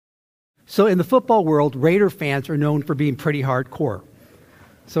So in the football world, Raider fans are known for being pretty hardcore.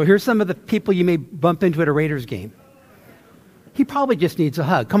 So here's some of the people you may bump into at a Raiders game. He probably just needs a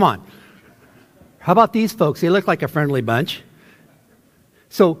hug. Come on. How about these folks? They look like a friendly bunch.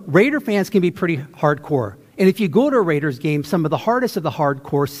 So Raider fans can be pretty hardcore. And if you go to a Raiders game, some of the hardest of the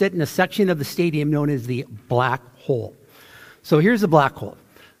hardcore sit in a section of the stadium known as the black hole. So here's the black hole.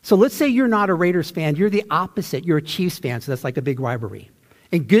 So let's say you're not a Raiders fan. You're the opposite. You're a Chiefs fan, so that's like a big rivalry.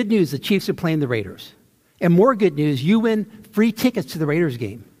 And good news, the Chiefs are playing the Raiders. And more good news, you win free tickets to the Raiders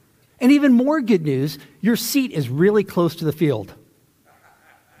game. And even more good news, your seat is really close to the field.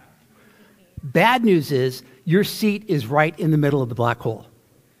 Bad news is your seat is right in the middle of the black hole.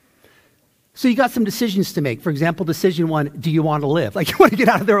 So you got some decisions to make. For example, decision one, do you want to live? Like you want to get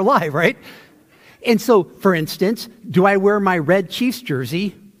out of there alive, right? And so, for instance, do I wear my red Chiefs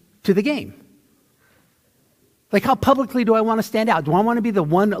jersey to the game? Like how publicly do I want to stand out? Do I want to be the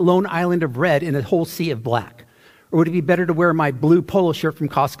one lone island of red in a whole sea of black? Or would it be better to wear my blue polo shirt from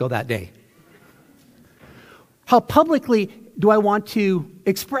Costco that day? How publicly do I want to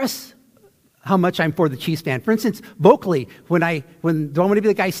express how much I'm for the Chiefs fan? For instance, vocally, do I want to be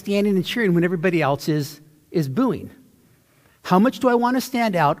the guy standing and cheering when everybody else is booing? How much do I want to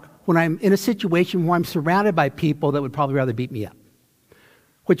stand out when I'm in a situation where I'm surrounded by people that would probably rather beat me up?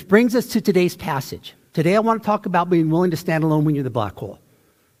 Which brings us to today's passage. Today I want to talk about being willing to stand alone when you're in the black hole.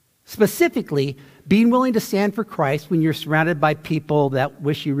 Specifically, being willing to stand for Christ when you're surrounded by people that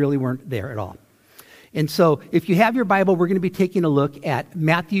wish you really weren't there at all. And so if you have your Bible, we're going to be taking a look at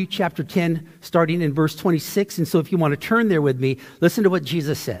Matthew chapter 10, starting in verse 26. And so if you want to turn there with me, listen to what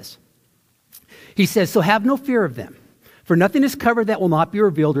Jesus says. He says, so have no fear of them, for nothing is covered that will not be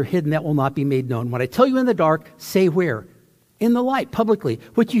revealed or hidden that will not be made known. What I tell you in the dark, say where? In the light, publicly.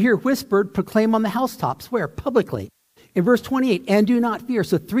 What you hear whispered, proclaim on the housetops. Where? Publicly. In verse 28, and do not fear.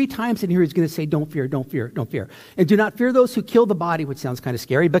 So 3 times in here he's going to say, don't fear, don't fear, don't fear. And do not fear those who kill the body, which sounds kind of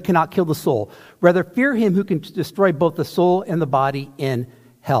scary, but cannot kill the soul. Rather fear him who can destroy both the soul and the body in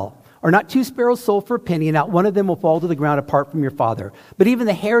hell. Are not 2 sparrows sold for a penny, and not one of them will fall to the ground apart from your Father? But even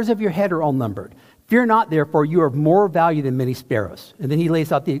the hairs of your head are all numbered. Fear not, therefore, you are of more value than many sparrows. And then he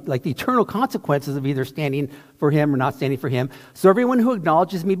lays out the eternal consequences of either standing for him or not standing for him. So everyone who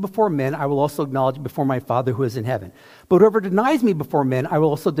acknowledges me before men, I will also acknowledge before my Father who is in heaven. But whoever denies me before men, I will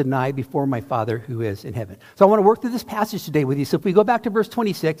also deny before my Father who is in heaven. So I want to work through this passage today with you. So if we go back to verse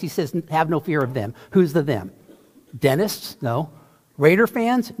 26, he says, have no fear of them. Who's the them? Dentists? No. Raider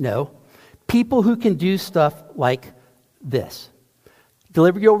fans? No. People who can do stuff like this.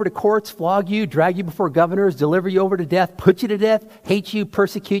 Deliver you over to courts, flog you, drag you before governors, deliver you over to death, put you to death, hate you,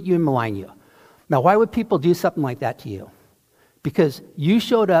 persecute you, and malign you. Now, why would people do something like that to you? Because you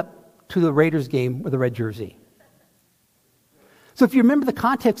showed up to the Raiders game with a red jersey. So if you remember the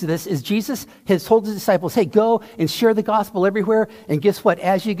context of this is Jesus has told his disciples, hey, go and share the gospel everywhere, and guess what?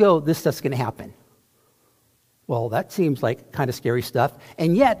 As you go, this stuff's going to happen. Well, that seems like kind of scary stuff.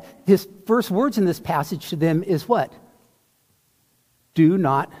 And yet, his first words in this passage to them is what? Do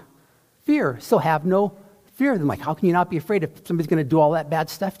not fear. So have no fear. I'm like, how can you not be afraid if somebody's going to do all that bad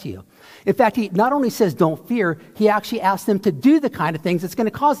stuff to you? In fact, he not only says don't fear, he actually asks them to do the kind of things that's going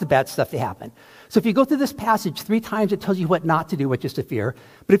to cause the bad stuff to happen. So if you go through this passage 3 times, it tells you what not to do, what just to fear.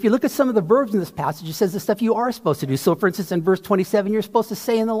 But if you look at some of the verbs in this passage, it says the stuff you are supposed to do. So for instance, in verse 27, you're supposed to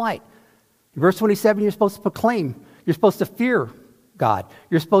say in the light. In verse 27, you're supposed to proclaim. You're supposed to fear God.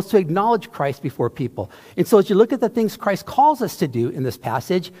 You're supposed to acknowledge Christ before people. And so as you look at the things Christ calls us to do in this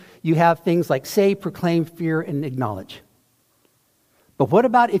passage, you have things like say, proclaim, fear, and acknowledge. But what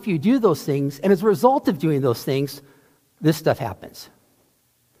about if you do those things, and as a result of doing those things, this stuff happens?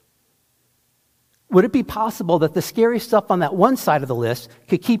 Would it be possible that the scary stuff on that one side of the list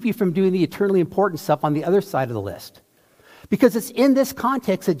could keep you from doing the eternally important stuff on the other side of the list? Because it's in this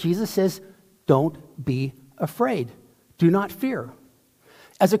context that Jesus says, don't be afraid. Do not fear.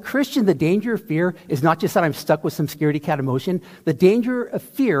 As a Christian, the danger of fear is not just that I'm stuck with some scaredy cat emotion. The danger of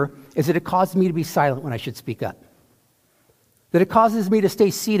fear is that it causes me to be silent when I should speak up. That it causes me to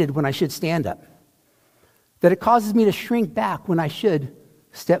stay seated when I should stand up. That it causes me to shrink back when I should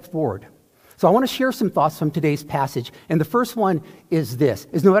step forward. So I want to share some thoughts from today's passage. And the first one is this,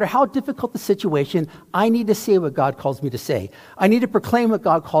 is no matter how difficult the situation, I need to say what God calls me to say. I need to proclaim what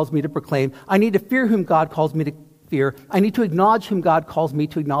God calls me to proclaim. I need to fear whom God calls me to fear. I need to acknowledge whom God calls me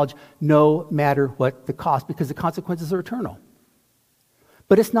to acknowledge no matter what the cost, because the consequences are eternal.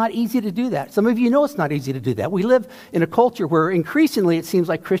 But it's not easy to do that. Some of you know it's not easy to do that. We live in a culture where increasingly it seems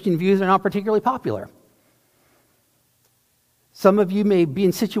like Christian views are not particularly popular. Some of you may be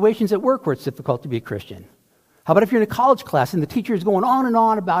in situations at work where it's difficult to be a Christian. How about if you're in a college class and the teacher is going on and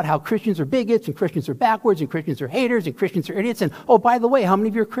on about how Christians are bigots and Christians are backwards and Christians are haters and Christians are idiots, and oh, by the way, how many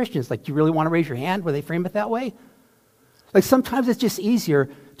of you are Christians? Like, do you really want to raise your hand where they frame it that way? Like, sometimes it's just easier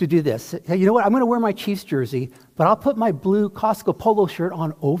to do this. Hey, you know what? I'm going to wear my Chiefs jersey, but I'll put my blue Costco polo shirt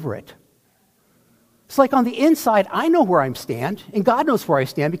on over it. It's like on the inside, I know where I stand, and God knows where I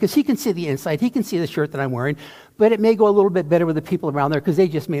stand because he can see the inside. He can see the shirt that I'm wearing, but it may go a little bit better with the people around there because they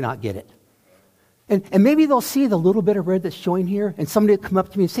just may not get it. And maybe they'll see the little bit of red that's showing here, and somebody will come up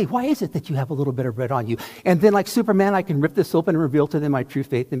to me and say, why is it that you have a little bit of red on you? And then like Superman, I can rip this open and reveal to them my true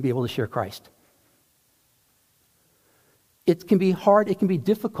faith and be able to share Christ. It can be hard, it can be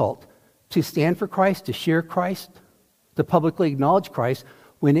difficult to stand for Christ, to share Christ, to publicly acknowledge Christ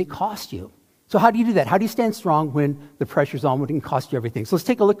when it costs you. So how do you do that? How do you stand strong when the pressure's on, when it can cost you everything? So let's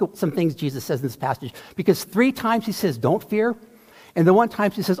take a look at some things Jesus says in this passage. Because 3 times he says, don't fear. And the 1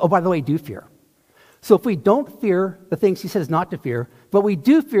 time he says, oh, by the way, do fear. So if we don't fear the things he says not to fear, but we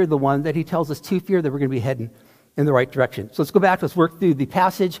do fear the one that he tells us to fear, then we're going to be heading in the right direction. So let's go back, let's work through the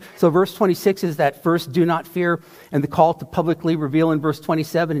passage. So verse 26 is that first do not fear, and the call to publicly reveal in verse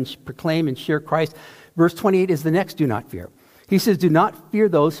 27 and proclaim and share Christ. Verse 28 is the next do not fear. He says, do not fear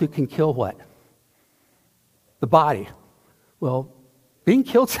those who can kill what? The body. Well, being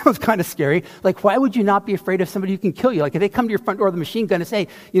killed sounds kind of scary. Like, why would you not be afraid of somebody who can kill you? Like, if they come to your front door with a machine gun and say,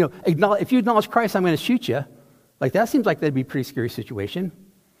 if you acknowledge Christ, I'm going to shoot you. Like, that seems like that'd be a pretty scary situation.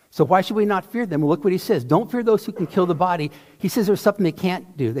 So why should we not fear them? Well, look what he says. Don't fear those who can kill the body. He says there's something they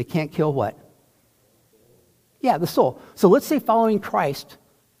can't do. They can't kill what? Yeah, the soul. So let's say following Christ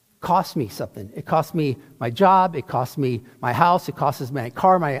costs me something. It costs me my job. It costs me my house. It costs me my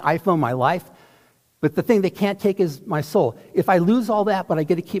car, my iPhone, my life. But the thing they can't take is my soul. If I lose all that, but I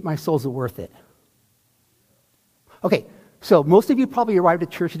get to keep my soul, is it worth it? Okay, so most of you probably arrived at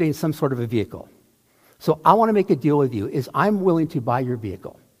church today in some sort of a vehicle. So I want to make a deal with you, is I'm willing to buy your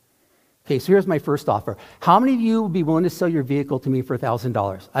vehicle. Okay, so here's my first offer. How many of you would be willing to sell your vehicle to me for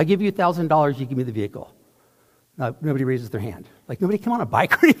 $1,000? I give you $1,000, you give me the vehicle. Nobody raises their hand. Like, nobody came on a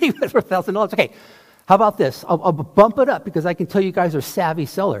bike or anything for $1,000. Okay, how about this? I'll bump it up because I can tell you guys are savvy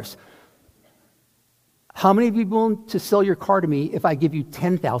sellers. How many of you are willing to sell your car to me if I give you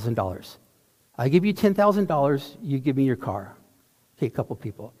 $10,000? I give you $10,000, you give me your car. Okay, a couple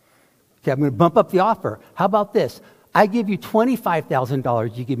people. Okay, I'm going to bump up the offer. How about this? I give you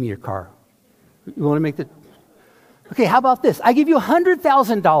 $25,000, you give me your car. You want to make the... Okay, how about this? I give you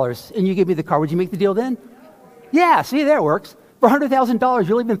 $100,000 and you give me the car. Would you make the deal then? Yeah, see, there it works. For $100,000,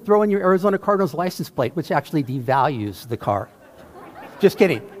 you'll even throw in your Arizona Cardinals license plate, which actually devalues the car. Just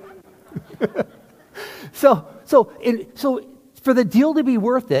kidding. So for the deal to be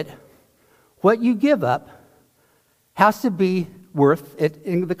worth it, what you give up has to be worth it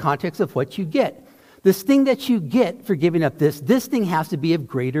in the context of what you get. This thing that you get for giving up this thing has to be of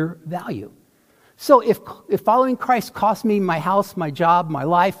greater value. So if following Christ costs me my house, my job, my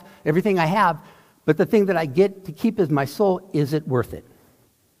life, everything I have, but the thing that I get to keep is my soul, is it worth it?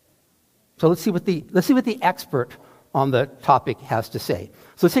 So let's see what the expert on the topic has to say.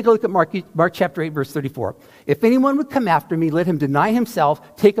 So let's take a look at Mark chapter 8, verse 34. If anyone would come after me, let him deny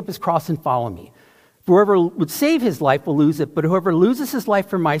himself, take up his cross, and follow me. For whoever would save his life will lose it, but whoever loses his life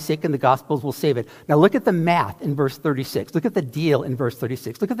for my sake and the gospel's will save it. Now look at the math in verse 36. Look at the deal in verse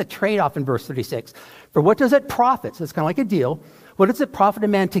 36. Look at the trade-off in verse 36. For what does it profit? So it's kind of like a deal. What does it profit a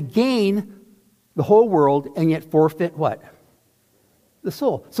man to gain the whole world and yet forfeit what? The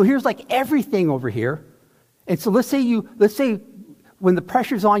soul. So here's like everything over here. And so let's say when the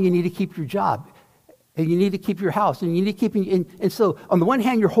pressure's on, you need to keep your job, and you need to keep your house, and you need to keep, and so on the one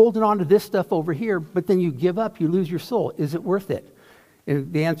hand, you're holding on to this stuff over here, but then you give up, you lose your soul. Is it worth it?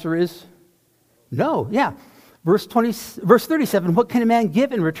 And the answer is no. Yeah. Verse 37, what can a man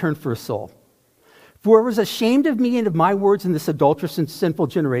give in return for a soul? For whoever is ashamed of me and of my words in this adulterous and sinful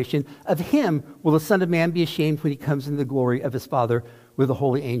generation, of him will the Son of Man be ashamed when he comes in the glory of his Father with the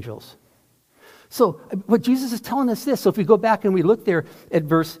holy angels. So what Jesus is telling us this, so if we go back and we look there at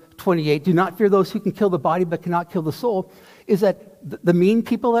verse 28, do not fear those who can kill the body but cannot kill the soul, is that the mean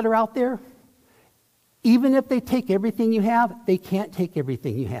people that are out there, even if they take everything you have, they can't take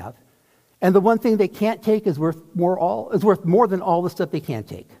everything you have. And the one thing they can't take is worth more than all the stuff they can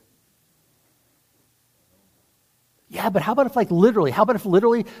take. Yeah, but how about if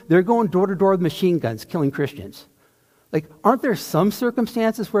literally they're going door to door with machine guns killing Christians? Like, aren't there some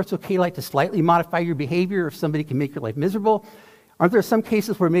circumstances where it's okay to slightly modify your behavior if somebody can make your life miserable? Aren't there some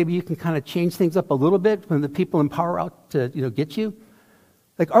cases where maybe you can kind of change things up a little bit when the people in power are out to get you?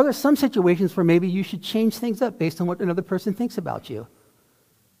 Like, are there some situations where maybe you should change things up based on what another person thinks about you?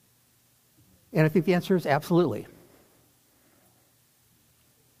 And I think the answer is absolutely.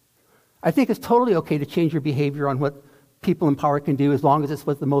 I think it's totally okay to change your behavior on what people in power can do as long as it's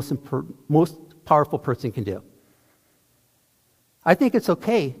what the most powerful person can do. I think it's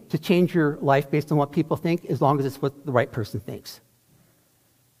okay to change your life based on what people think as long as it's what the right person thinks.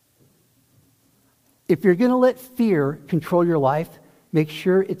 If you're going to let fear control your life, make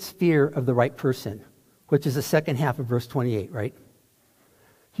sure it's fear of the right person, which is the second half of verse 28, right?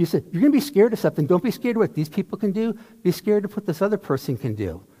 You said, you're going to be scared of something. Don't be scared of what these people can do. Be scared of what this other person can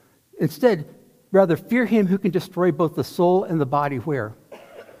do. Instead, rather fear him who can destroy both the soul and the body where?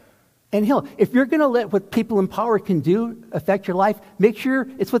 In hell. If you're going to let what people in power can do affect your life, make sure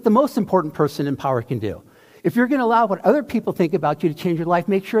it's what the most important person in power can do. If you're going to allow what other people think about you to change your life,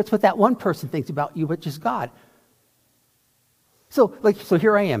 make sure it's what that one person thinks about you, which is God. So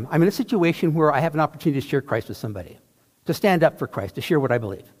here I am. I'm in a situation where I have an opportunity to share Christ with somebody, to stand up for Christ, to share what I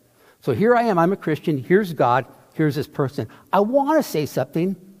believe. So here I am. I'm a Christian. Here's God. Here's this person. I want to say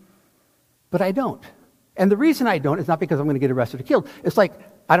something, but I don't. And the reason I don't is not because I'm going to get arrested or killed. It's like,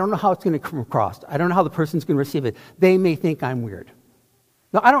 I don't know how it's going to come across. I don't know how the person's going to receive it. They may think I'm weird.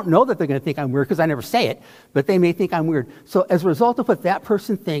 Now, I don't know that they're going to think I'm weird because I never say it, but they may think I'm weird. So as a result of what that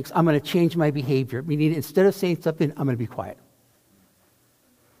person thinks, I'm going to change my behavior. Meaning, instead of saying something, I'm going to be quiet.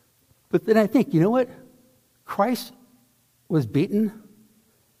 But then I think, you know what? Christ was beaten,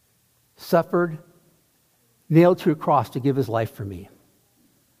 suffered, nailed to a cross to give his life for me.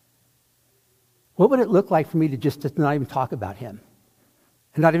 What would it look like for me to just not even talk about him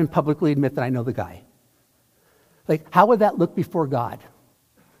and not even publicly admit that I know the guy? Like, how would that look before God?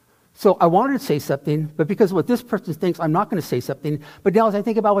 So I wanted to say something, but because of what this person thinks, I'm not going to say something. But now as I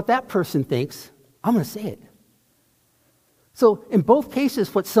think about what that person thinks, I'm going to say it. So in both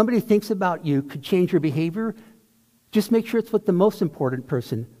cases, what somebody thinks about you could change your behavior. Just make sure it's what the most important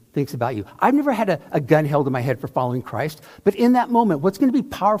person thinks about you. I've never had a gun held to my head for following Christ, but in that moment, what's going to be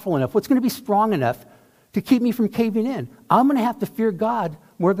powerful enough, what's going to be strong enough to keep me from caving in? I'm going to have to fear God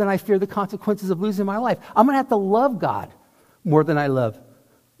more than I fear the consequences of losing my life. I'm going to have to love God more than I love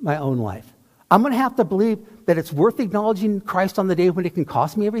my own life. I'm going to have to believe that it's worth acknowledging Christ on the day when it can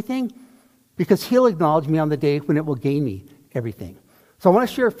cost me everything, because he'll acknowledge me on the day when it will gain me everything. So I want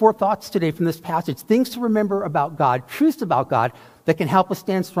to share 4 thoughts today from this passage, things to remember about God, truths about God that can help us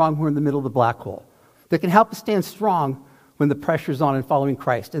stand strong when we're in the middle of the black hole, that can help us stand strong when the pressure's on in following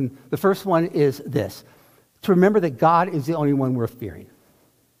Christ. And the first one is this: to remember that God is the only one worth fearing.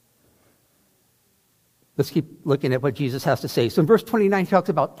 Let's keep looking at what Jesus has to say. So in verse 29, he talks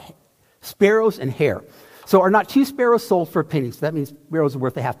about sparrows and hair. So are not 2 sparrows sold for a penny? So that means sparrows are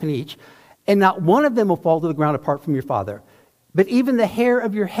worth a half penny each. And not one of them will fall to the ground apart from your Father. But even the hair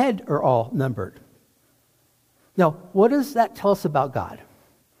of your head are all numbered. Now, what does that tell us about God?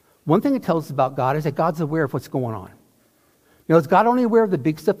 One thing it tells us about God is that God's aware of what's going on. Now, is God only aware of the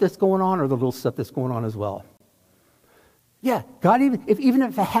big stuff that's going on or the little stuff that's going on as well? Yeah, God, even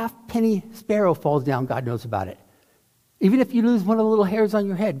if a half penny sparrow falls down, God knows about it. Even if you lose one of the little hairs on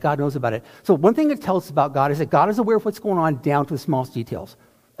your head, God knows about it. So one thing it tells us about God is that God is aware of what's going on down to the smallest details.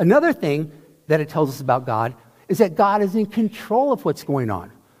 Another thing that it tells us about God is that God is in control of what's going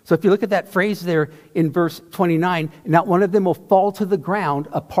on. So if you look at that phrase there in verse 29, not one of them will fall to the ground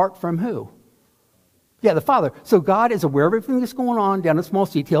apart from who? Yeah, the Father. So God is aware of everything that's going on down to the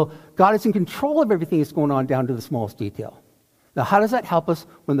smallest detail. God is in control of everything that's going on down to the smallest detail. Now, how does that help us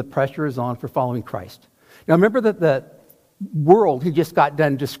when the pressure is on for following Christ? Now, remember that the world he just got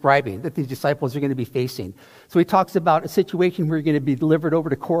done describing that these disciples are going to be facing. So he talks about a situation where you're going to be delivered over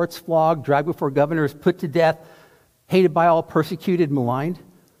to courts, flogged, dragged before governors, put to death, hated by all, persecuted, maligned.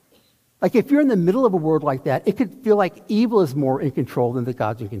 Like if you're in the middle of a world like that, it could feel like evil is more in control than that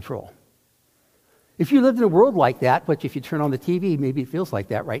God's in control. If you lived in a world like that, which if you turn on the TV, maybe it feels like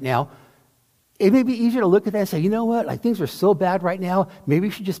that right now, it may be easier to look at that and say, you know what, like things are so bad right now, maybe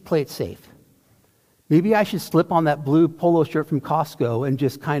we should just play it safe. Maybe I should slip on that blue polo shirt from Costco and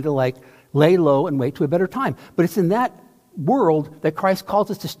just kind of like lay low and wait to a better time. But it's in that world that Christ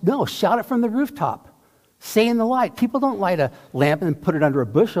calls us to, shout it from the rooftop. Say in the light. People don't light a lamp and put it under a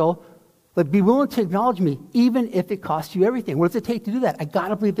bushel. But be willing to acknowledge me, even if it costs you everything. What does it take to do that? I got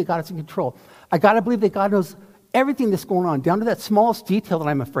to believe that God is in control. I got to believe that God knows everything that's going on, down to that smallest detail that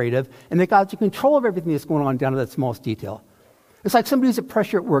I'm afraid of, and that God's in control of everything that's going on, down to that smallest detail. It's like somebody's at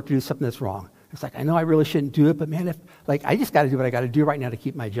pressure at work to do something that's wrong. It's like, I know I really shouldn't do it, but man, I just got to do what I got to do right now to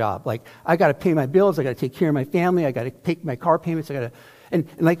keep my job. Like, I got to pay my bills, I got to take care of my family, I got to pay my car payments, and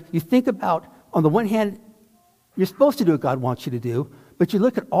like, you think about, on the one hand, you're supposed to do what God wants you to do, But you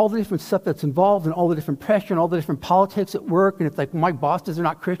look at all the different stuff that's involved and all the different pressure and all the different politics at work, and it's like, my bosses are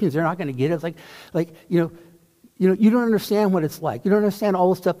not Christians, they're not going to get it. It's like you don't understand what it's like. You don't understand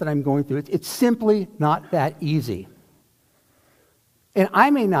all the stuff that I'm going through. It's simply not that easy. And I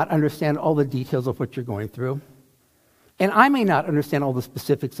may not understand all the details of what you're going through. And I may not understand all the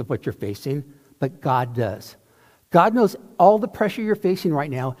specifics of what you're facing, but God does. God knows all the pressure you're facing right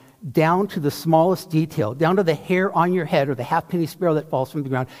now, down to the smallest detail, down to the hair on your head or the halfpenny sparrow that falls from the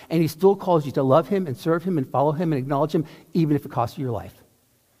ground, and he still calls you to love him and serve him and follow him and acknowledge him, even if it costs you your life.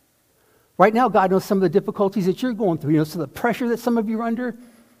 Right now, God knows some of the difficulties that you're going through. So the pressure that some of you are under,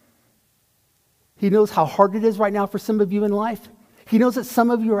 he knows how hard it is right now for some of you in life. He knows that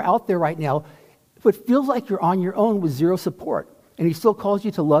some of you are out there right now, what feels like you're on your own with zero support, and he still calls you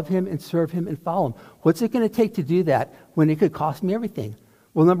to love him and serve him and follow him. What's it going to take to do that when it could cost me everything?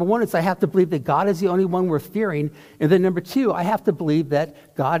 Well, number one is I have to believe that God is the only one worth fearing. And then number two, I have to believe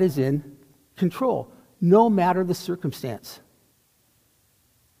that God is in control, no matter the circumstance.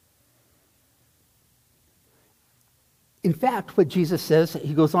 In fact, what Jesus says,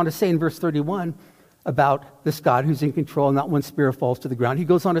 he goes on to say in verse 31 about this God who's in control, not one sparrow falls to the ground. He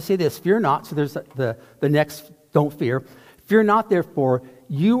goes on to say this, fear not. So there's the next, don't fear. Fear not, therefore,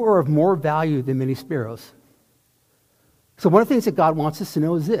 you are of more value than many sparrows. So one of the things that God wants us to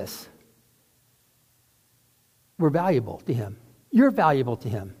know is this. We're valuable to him. You're valuable to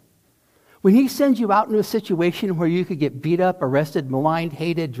him. When he sends you out into a situation where you could get beat up, arrested, maligned,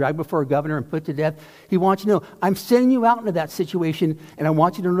 hated, dragged before a governor, and put to death, he wants you to know, I'm sending you out into that situation, and I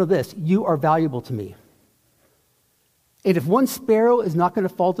want you to know this. You are valuable to me. And if one sparrow is not going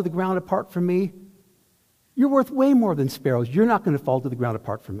to fall to the ground apart from me, you're worth way more than sparrows. You're not going to fall to the ground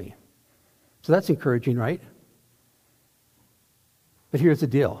apart from me. So that's encouraging, right? But here's the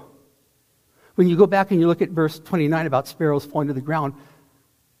deal. When you go back and you look at verse 29 about sparrows falling to the ground,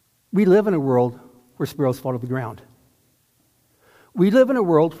 we live in a world where sparrows fall to the ground. We live in a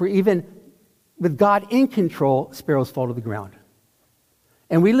world where even with God in control, sparrows fall to the ground.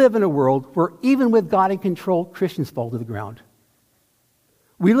 And we live in a world where even with God in control, Christians fall to the ground.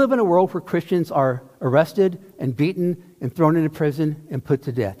 We live in a world where Christians are arrested and beaten and thrown into prison and put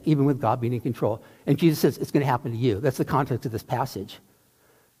to death, even with God being in control. And Jesus says, it's going to happen to you. That's the context of this passage.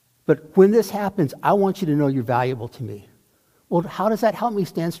 But when this happens, I want you to know you're valuable to me. Well, how does that help me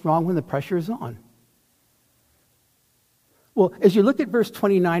stand strong when the pressure is on? Well, as you look at verse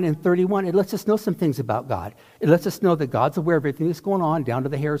 29 and 31, it lets us know some things about God. It lets us know that God's aware of everything that's going on, down to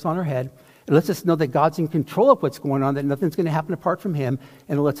the hairs on our head. It lets us know that God's in control of what's going on, that nothing's going to happen apart from him,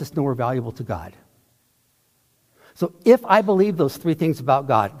 and it lets us know we're valuable to God. So if I believe those three things about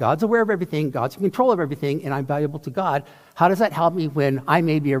God, God's aware of everything, God's in control of everything, and I'm valuable to God, how does that help me when I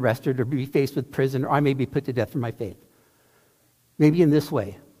may be arrested or be faced with prison or I may be put to death for my faith? Maybe in this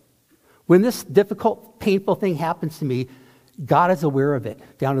way. When this difficult, painful thing happens to me, God is aware of it,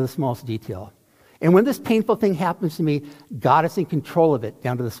 down to the smallest detail. And when this painful thing happens to me, God is in control of it,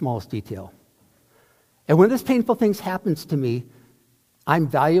 down to the smallest detail. And when this painful thing happens to me, I'm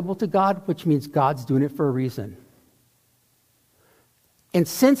valuable to God, which means God's doing it for a reason. And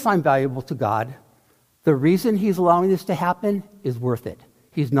since I'm valuable to God, the reason he's allowing this to happen is worth it.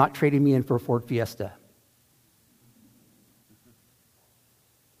 He's not trading me in for a Ford Fiesta.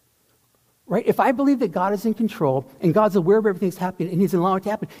 Right? If I believe that God is in control and God's aware of everything that's happening and he's allowing it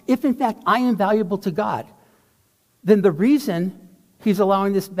to happen, if in fact I am valuable to God, then the reason he's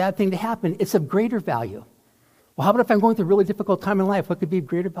allowing this bad thing to happen is of greater value. Well, how about if I'm going through a really difficult time in life? What could be of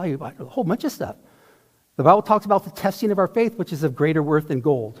greater value? A whole bunch of stuff. The Bible talks about the testing of our faith, which is of greater worth than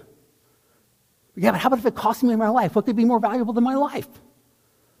gold. Yeah, but how about if it costs me my life? What could be more valuable than my life?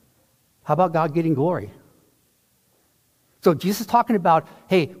 How about God getting glory? So Jesus is talking about,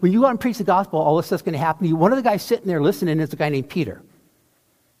 hey, when you go out and preach the gospel, all this stuff's going to happen to you. One of the guys sitting there listening is a guy named Peter.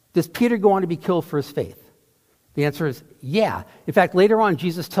 Does Peter go on to be killed for his faith? The answer is yeah. In fact, later on,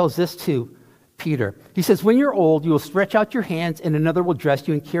 Jesus tells this to Peter. He says, when you're old, you will stretch out your hands and another will dress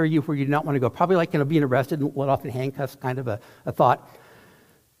you and carry you where you do not want to go. Probably like being arrested and let off in handcuffs, kind of a thought.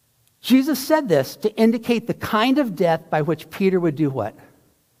 Jesus said this to indicate the kind of death by which Peter would do what?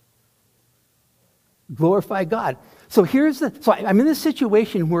 Glorify God. So I'm in this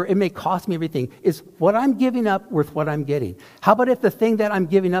situation where it may cost me everything. Is what I'm giving up worth what I'm getting? How about if the thing that I'm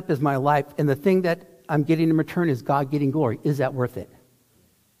giving up is my life and the thing that I'm getting in return is God getting glory? Is that worth it?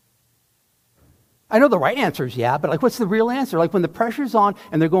 I know the right answer is yeah, but what's the real answer? When the pressure's on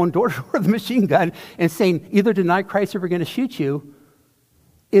and they're going door to door with a machine gun and saying either deny Christ or we're going to shoot you,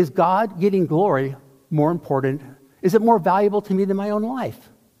 is God getting glory more important? Is it more valuable to me than my own life?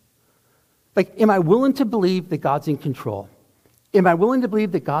 Am I willing to believe that God's in control? Am I willing to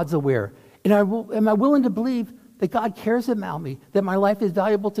believe that God's aware? And am I willing to believe that God cares about me, that my life is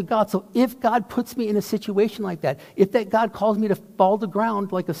valuable to God? So if God puts me in a situation like that, if that God calls me to fall to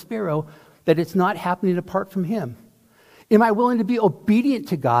ground like a sparrow, that it's not happening apart from him. Am I willing to be obedient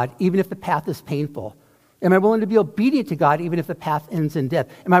to God even if the path is painful? Am I willing to be obedient to God even if the path ends in death?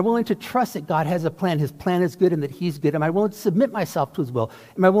 Am I willing to trust that God has a plan, his plan is good, and that he's good? Am I willing to submit myself to his will?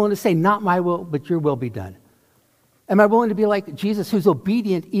 Am I willing to say, not my will, but your will be done? Am I willing to be like Jesus, who's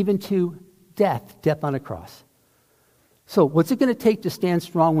obedient even to death on a cross? So what's it going to take to stand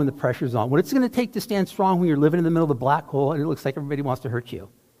strong when the pressure's on? What's it going to take to stand strong when you're living in the middle of the black hole and it looks like everybody wants to hurt you?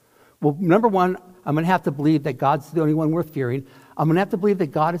 Well, number one, I'm going to have to believe that God's the only one worth fearing. I'm going to have to believe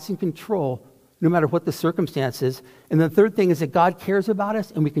that God is in control no matter what the circumstances. And the third thing is that God cares about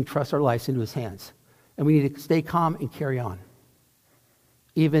us and we can trust our lives into his hands. And we need to stay calm and carry on,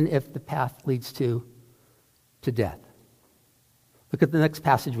 even if the path leads to death. Look at the next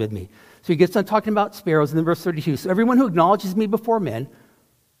passage with me. So he gets on talking about sparrows, and then verse 32. So everyone who acknowledges me before men,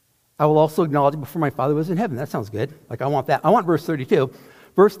 I will also acknowledge before my Father who is in heaven. That sounds good. Like I want that. I want verse 32.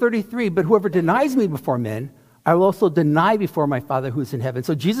 Verse 33, but whoever denies me before men, I will also deny before my Father who is in heaven.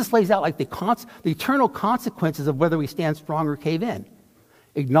 So Jesus lays out like the eternal consequences of whether we stand strong or cave in.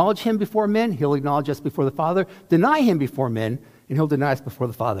 Acknowledge him before men, he'll acknowledge us before the Father. Deny him before men, and he'll deny us before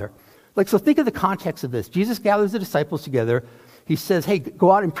the Father. So think of the context of this. Jesus gathers the disciples together. He says, hey,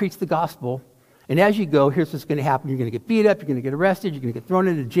 go out and preach the gospel. And as you go, here's what's going to happen. You're going to get beat up. You're going to get arrested. You're going to get thrown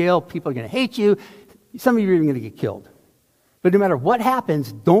into jail. People are going to hate you. Some of you are even going to get killed. But no matter what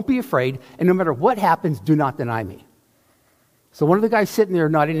happens, don't be afraid. And no matter what happens, do not deny me. So one of the guys sitting there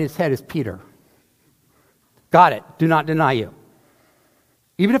nodding his head is Peter. Got it. Do not deny you.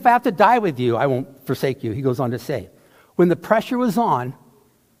 Even if I have to die with you, I won't forsake you, he goes on to say. When the pressure was on,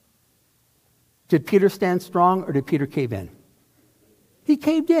 did Peter stand strong or did Peter cave in? He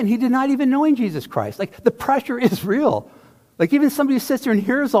caved in. He did not even knowing Jesus Christ. Like, the pressure is real. Like, even somebody who sits there and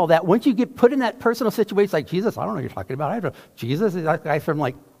hears all that, once you get put in that personal situation, like, Jesus, I don't know what you're talking about. I don't know. Jesus is that guy from,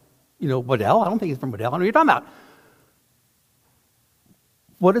 like, Waddell? I don't think he's from Waddell. I don't know what you're talking about.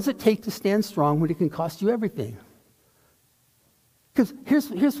 What does it take to stand strong when it can cost you everything? Because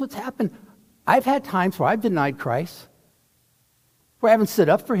here's what's happened. I've had times where I've denied Christ, where I haven't stood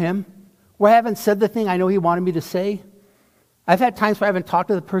up for him, where I haven't said the thing I know he wanted me to say. I've had times where I haven't talked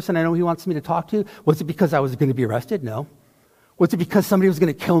to the person I know he wants me to talk to. Was it because I was going to be arrested? No. Was it because somebody was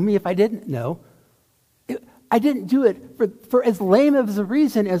going to kill me if I didn't? No. I didn't do it for as lame of a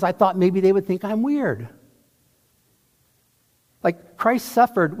reason as I thought maybe they would think I'm weird. Like, Christ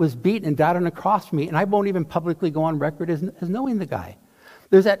suffered, was beaten, and died on a cross for me, and I won't even publicly go on record as knowing the guy.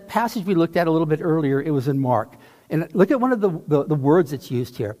 There's that passage we looked at a little bit earlier. It was in Mark. And look at one of the words that's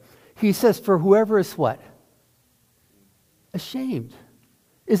used here. He says, for whoever is what? Ashamed.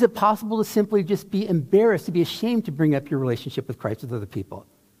 Is it possible to simply just be embarrassed, to be ashamed to bring up your relationship with Christ with other people?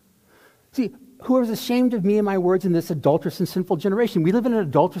 See, whoever is ashamed of me and my words in this adulterous and sinful generation. We live in an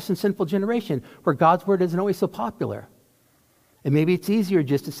adulterous and sinful generation where God's word isn't always so popular. And maybe it's easier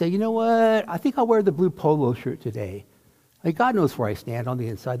just to say, you know what, I think I'll wear the blue polo shirt today. Like, God knows where I stand on the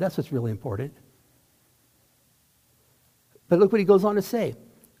inside. That's what's really important. But look what he goes on to say.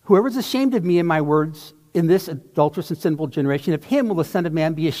 Whoever's ashamed of me and my words in this adulterous and sinful generation, of him will the Son of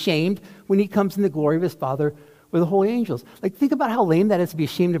Man be ashamed when he comes in the glory of his Father with the holy angels. Like, think about how lame that is to be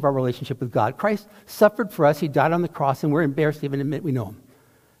ashamed of our relationship with God. Christ suffered for us. He died on the cross, and we're embarrassed to even admit we know him.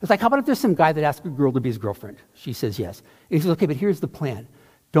 It's like, how about if there's some guy that asks a girl to be his girlfriend? She says yes. And he says, okay, but here's the plan.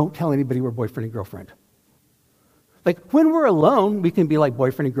 Don't tell anybody we're boyfriend and girlfriend. Like, when we're alone, we can be like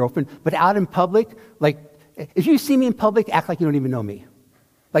boyfriend and girlfriend, but out in public, like, if you see me in public, act like you don't even know me.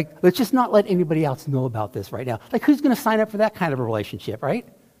 Like, let's just not let anybody else know about this right now. Like, who's going to sign up for that kind of a relationship, right?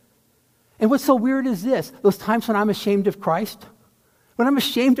 And what's so weird is this, those times when I'm ashamed of Christ, when I'm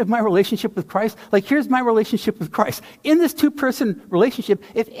ashamed of my relationship with Christ, like, here's my relationship with Christ. In this two-person relationship,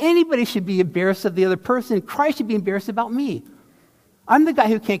 if anybody should be embarrassed of the other person, Christ should be embarrassed about me. I'm the guy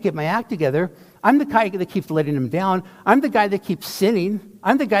who can't get my act together. I'm the guy that keeps letting him down. I'm the guy that keeps sinning.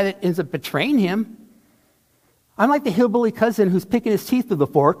 I'm the guy that ends up betraying him. I'm like the hillbilly cousin who's picking his teeth with a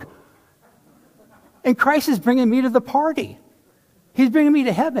fork. And Christ is bringing me to the party. He's bringing me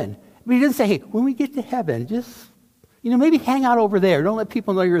to heaven. But he doesn't say, hey, when we get to heaven, just, maybe hang out over there. Don't let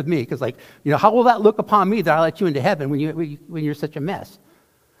people know you're with me. Because, how will that look upon me that I let you into heaven when you're such a mess?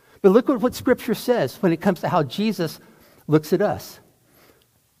 But look what Scripture says when it comes to how Jesus looks at us.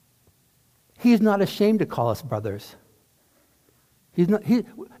 He is not ashamed to call us brothers.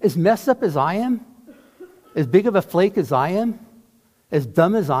 As messed up as I am, as big of a flake as I am, as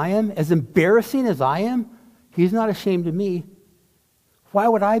dumb as I am, as embarrassing as I am, he's not ashamed of me. Why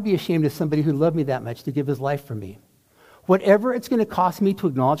would I be ashamed of somebody who loved me that much to give his life for me? Whatever it's going to cost me to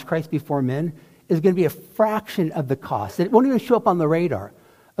acknowledge Christ before men is going to be a fraction of the cost. It won't even show up on the radar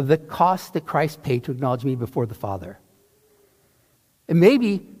of the cost that Christ paid to acknowledge me before the Father. And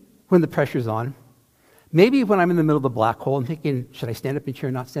maybe when the pressure's on, maybe when I'm in the middle of the black hole and thinking, should I stand up and cheer,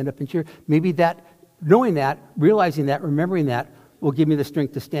 not stand up and cheer? Maybe that, knowing that, realizing that, remembering that, will give me the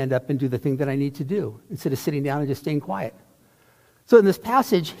strength to stand up and do the thing that I need to do instead of sitting down and just staying quiet. So in this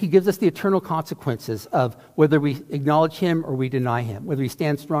passage, he gives us the eternal consequences of whether we acknowledge him or we deny him, whether we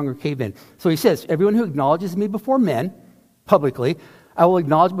stand strong or cave in. So he says, everyone who acknowledges me before men, publicly, I will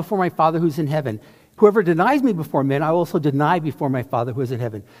acknowledge before my Father who's in heaven. Whoever denies me before men, I will also deny before my Father who is in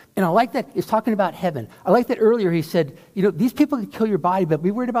heaven. And I like that he's talking about heaven. I like that earlier he said, these people can kill your body, but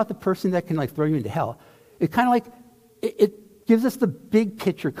be worried about the person that can throw you into hell. It kind of it gives us the big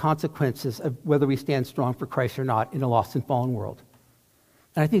picture consequences of whether we stand strong for Christ or not in a lost and fallen world.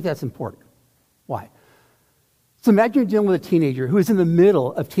 And I think that's important. Why? So imagine you're dealing with a teenager who is in the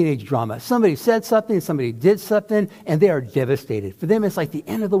middle of teenage drama. Somebody said something, somebody did something, and they are devastated. For them, it's like the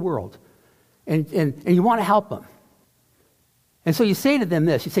end of the world. And you want to help them. And so you say to them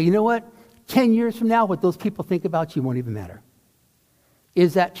this. You say, you know what? 10 years from now, what those people think about you won't even matter.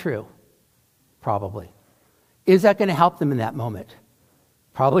 Is that true? Probably. Is that going to help them in that moment?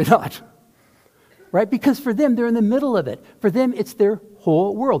 Probably not. Right? Because for them, they're in the middle of it. For them, it's their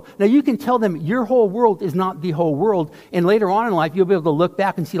whole world. Now, you can tell them your whole world is not the whole world, and later on in life, you'll be able to look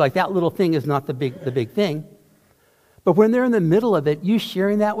back and see that little thing is not the big thing. But when they're in the middle of it, you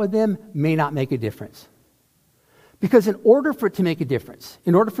sharing that with them may not make a difference. Because in order for it to make a difference,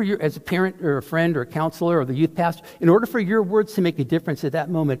 in order for you as a parent or a friend or a counselor or the youth pastor, in order for your words to make a difference at that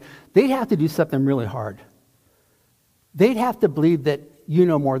moment, they'd have to do something really hard. They'd have to believe that you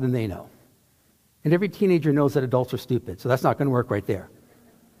know more than they know. And every teenager knows that adults are stupid, so that's not going to work right there.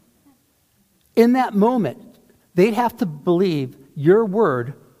 In that moment, they'd have to believe your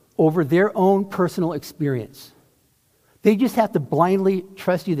word over their own personal experience. They just have to blindly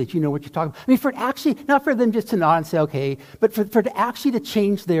trust you that you know what you're talking about. I mean, for it actually, not for them just to nod and say, okay, but for it actually to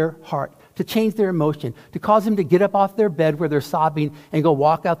change their heart, to change their emotion, to cause them to get up off their bed where they're sobbing and go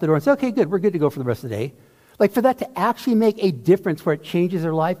walk out the door and say, okay, good, we're good to go for the rest of the day. For that to actually make a difference where it changes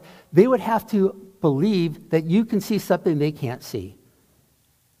their life, they would have to believe that you can see something they can't see.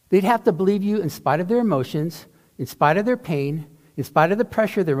 They'd have to believe you in spite of their emotions, in spite of their pain, in spite of the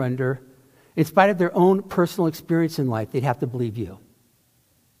pressure they're under, in spite of their own personal experience in life. They'd have to believe you.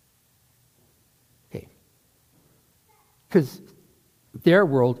 Okay. Because their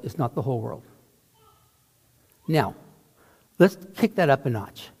world is not the whole world. Now, let's kick that up a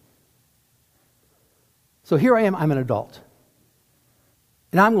notch. So here I am, I'm an adult.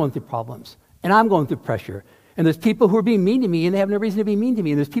 And I'm going through problems. And I'm going through pressure. And there's people who are being mean to me, and they have no reason to be mean to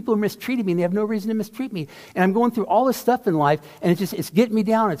me. And there's people who are mistreating me, and they have no reason to mistreat me. And I'm going through all this stuff in life, and it's getting me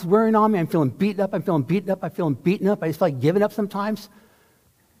down. It's wearing on me. I'm feeling beaten up. I'm feeling beaten up. I just feel like giving up sometimes.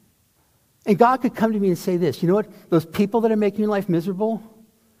 And God could come to me and say this, you know what? Those people that are making your life miserable,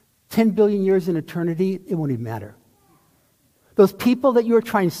 10 billion years in eternity, it won't even matter. Those people that you are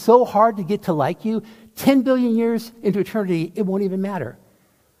trying so hard to get to like you, 10 billion years into eternity, it won't even matter.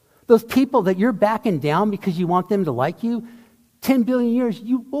 Those people that you're backing down because you want them to like you, 10 billion years,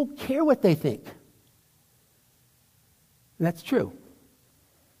 you won't care what they think. And that's true.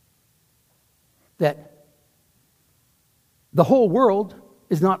 That the whole world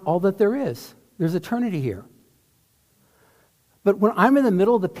is not all that there is. There's eternity here. But when I'm in the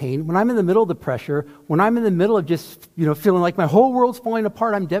middle of the pain, when I'm in the middle of the pressure, when I'm in the middle of just, feeling like my whole world's falling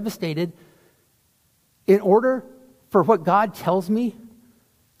apart, I'm devastated, in order for what God tells me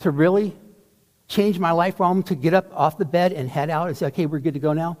to really change my life, to get up off the bed and head out and say, okay, we're good to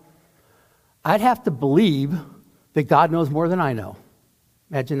go now, I'd have to believe that God knows more than I know.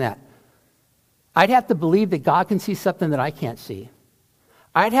 Imagine that. I'd have to believe that God can see something that I can't see.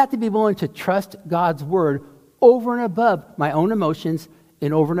 I'd have to be willing to trust God's word over and above my own emotions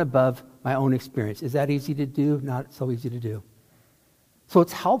and over and above my own experience. Is that easy to do? Not so easy to do. So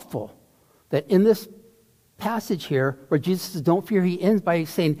it's helpful that in this passage here where Jesus says, don't fear, he ends by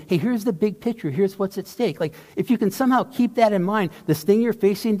saying, hey, here's the big picture. Here's what's at stake. If you can somehow keep that in mind, this thing you're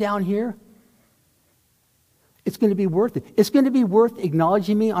facing down here, it's going to be worth it. It's going to be worth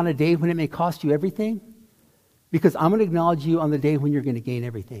acknowledging me on a day when it may cost you everything, because I'm going to acknowledge you on the day when you're going to gain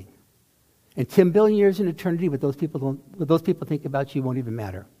everything. And 10 billion years in eternity, what those people think about you won't even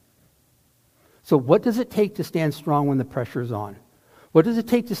matter. So what does it take to stand strong when the pressure is on? What does it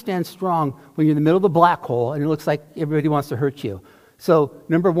take to stand strong when you're in the middle of the black hole and it looks like everybody wants to hurt you? So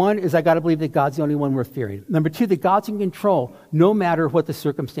number one is I got to believe that God's the only one worth fearing. Number two, that God's in control no matter what the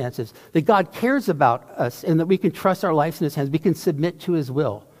circumstances. That God cares about us and that we can trust our lives in his hands. We can submit to his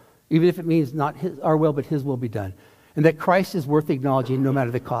will, even if it means not our will, but his will be done. And that Christ is worth acknowledging no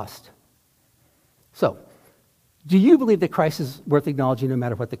matter the cost. So, do you believe that Christ is worth acknowledging no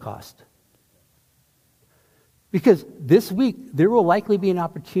matter what the cost? Because this week, there will likely be an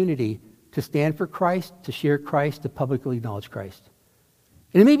opportunity to stand for Christ, to share Christ, to publicly acknowledge Christ.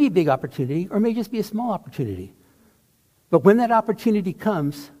 And it may be a big opportunity, or it may just be a small opportunity. But when that opportunity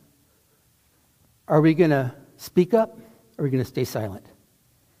comes, are we going to speak up, or are we going to stay silent?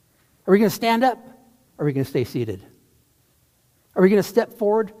 Are we going to stand up, or are we going to stay seated? Are we going to step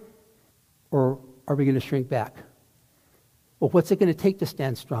forward, or are we going to shrink back? Well, what's it going to take to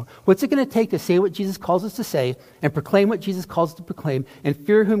stand strong? What's it going to take to say what Jesus calls us to say and proclaim what Jesus calls us to proclaim and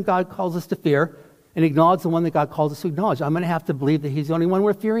fear whom God calls us to fear and acknowledge the one that God calls us to acknowledge? I'm going to have to believe that he's the only one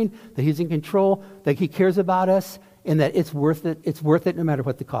worth fearing, that he's in control, that he cares about us, and that it's worth it. It's worth it no matter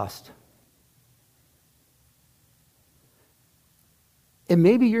what the cost. And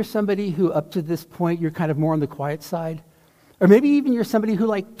maybe you're somebody who up to this point, you're kind of more on the quiet side. Or maybe even you're somebody who,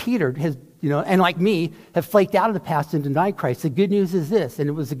 like Peter, has, and like me, have flaked out of the past and denied Christ. The good news is this, and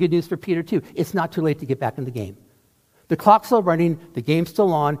it was the good news for Peter too. It's not too late to get back in the game. The clock's still running. The game's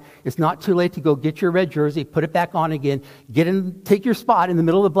still on. It's not too late to go get your red jersey, put it back on again, get in, take your spot in the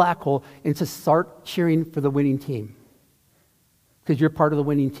middle of the black hole, and to start cheering for the winning team. Because you're part of the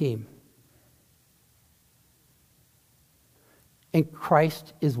winning team. And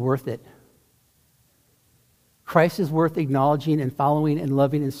Christ is worth it. Christ is worth acknowledging and following and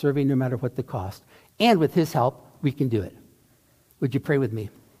loving and serving no matter what the cost. And with his help, we can do it. Would you pray with me?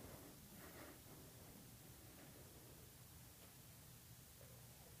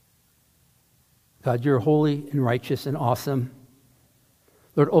 God, you're holy and righteous and awesome.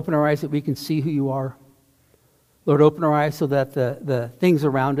 Lord, open our eyes that we can see who you are. Lord, open our eyes so that the things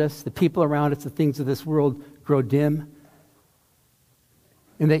around us, the people around us, the things of this world grow dim.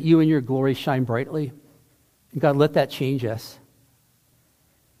 And that you and your glory shine brightly. And God, let that change us.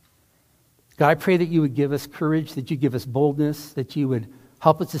 God, I pray that you would give us courage, that you give us boldness, that you would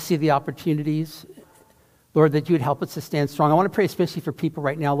help us to see the opportunities. Lord, that you would help us to stand strong. I want to pray especially for people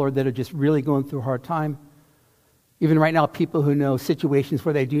right now, Lord, that are just really going through a hard time. Even right now, people who know situations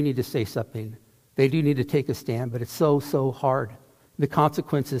where they do need to say something. They do need to take a stand, but it's so, so hard. The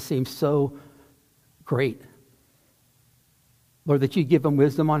consequences seem so great. Lord, that you give them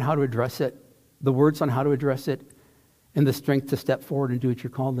wisdom on how to address it, the words on how to address it, and the strength to step forward and do what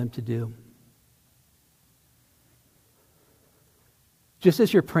you're calling them to do. Just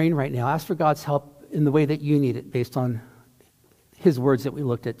as you're praying right now, ask for God's help in the way that you need it based on his words that we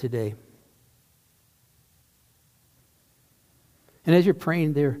looked at today. And as you're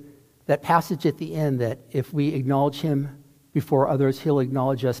praying there, that passage at the end that if we acknowledge him before others, he'll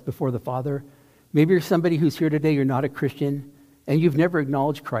acknowledge us before the Father. Maybe you're somebody who's here today, you're not a Christian, and you've never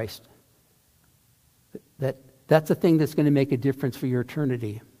acknowledged Christ. That's a thing that's going to make a difference for your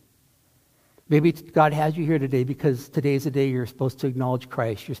eternity. Maybe God has you here today because today's the day you're supposed to acknowledge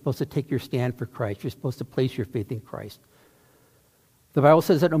Christ. You're supposed to take your stand for Christ. You're supposed to place your faith in Christ. The Bible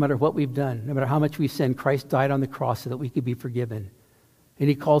says that no matter what we've done, no matter how much we've sinned, Christ died on the cross so that we could be forgiven. And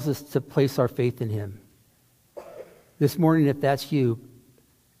he calls us to place our faith in him. This morning, if that's you,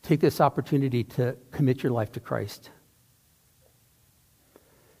 take this opportunity to commit your life to Christ.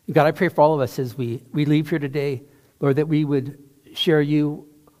 God, I pray for all of us as we leave here today, Lord, that we would share you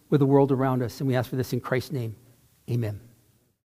with the world around us. And we ask for this in Christ's name. Amen.